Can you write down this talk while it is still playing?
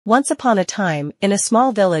Once upon a time, in a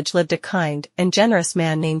small village lived a kind and generous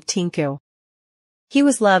man named Tinku. He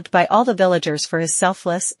was loved by all the villagers for his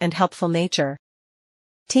selfless and helpful nature.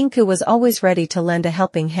 Tinku was always ready to lend a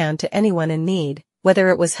helping hand to anyone in need, whether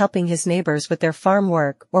it was helping his neighbors with their farm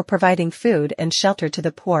work or providing food and shelter to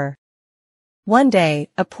the poor. One day,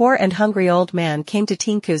 a poor and hungry old man came to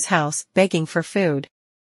Tinku's house, begging for food.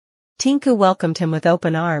 Tinku welcomed him with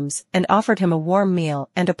open arms and offered him a warm meal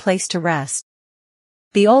and a place to rest.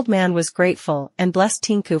 The old man was grateful and blessed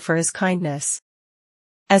Tinku for his kindness.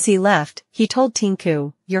 As he left, he told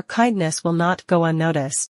Tinku, "Your kindness will not go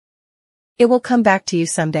unnoticed. It will come back to you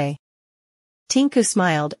someday." Tinku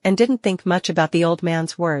smiled and didn't think much about the old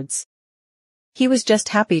man's words. He was just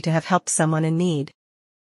happy to have helped someone in need.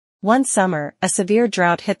 One summer, a severe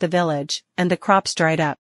drought hit the village, and the crops dried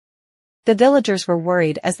up. The villagers were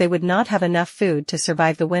worried as they would not have enough food to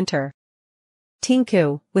survive the winter.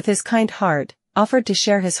 Tinku, with his kind heart, offered to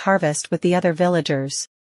share his harvest with the other villagers.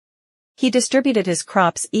 He distributed his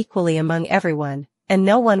crops equally among everyone, and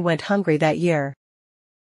no one went hungry that year.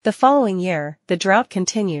 The following year, the drought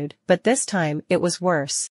continued, but this time it was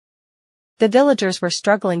worse. The villagers were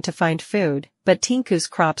struggling to find food, but Tinku's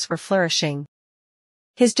crops were flourishing.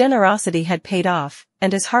 His generosity had paid off,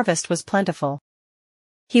 and his harvest was plentiful.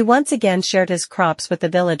 He once again shared his crops with the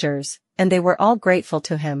villagers, and they were all grateful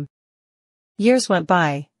to him. Years went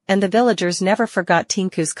by, and the villagers never forgot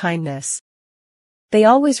Tinku's kindness. They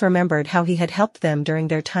always remembered how he had helped them during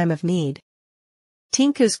their time of need.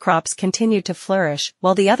 Tinku's crops continued to flourish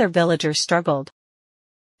while the other villagers struggled.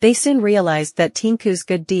 They soon realized that Tinku's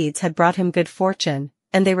good deeds had brought him good fortune,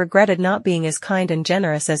 and they regretted not being as kind and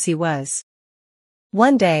generous as he was.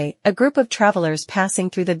 One day, a group of travelers passing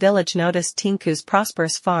through the village noticed Tinku's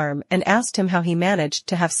prosperous farm and asked him how he managed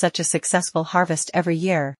to have such a successful harvest every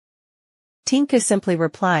year. Tinku simply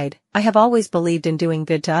replied, "I have always believed in doing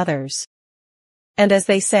good to others. And as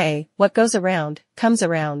they say, what goes around, comes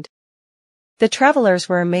around." The travelers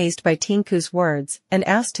were amazed by Tinku's words and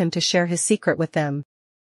asked him to share his secret with them.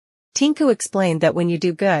 Tinku explained that when you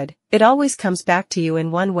do good, it always comes back to you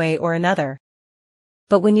in one way or another.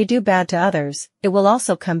 But when you do bad to others, it will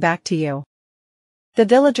also come back to you. The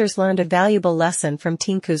villagers learned a valuable lesson from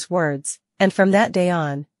Tinku's words, and from that day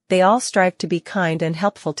on, they all strived to be kind and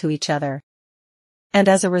helpful to each other. And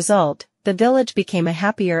as a result, the village became a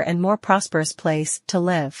happier and more prosperous place to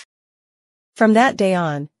live. From that day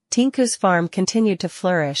on, Tinku's farm continued to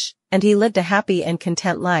flourish, and he lived a happy and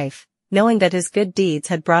content life, knowing that his good deeds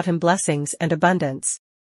had brought him blessings and abundance.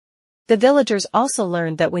 The villagers also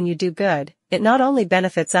learned that when you do good, it not only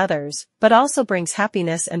benefits others, but also brings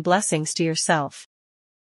happiness and blessings to yourself.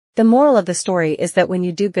 The moral of the story is that when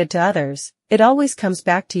you do good to others, it always comes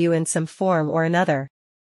back to you in some form or another.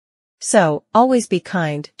 So, always be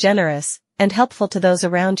kind, generous, and helpful to those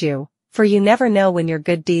around you, for you never know when your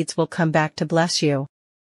good deeds will come back to bless you.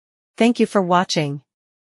 Thank you for watching.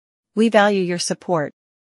 We value your support.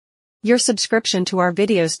 Your subscription to our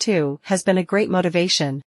videos too has been a great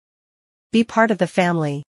motivation. Be part of the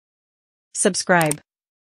family. Subscribe.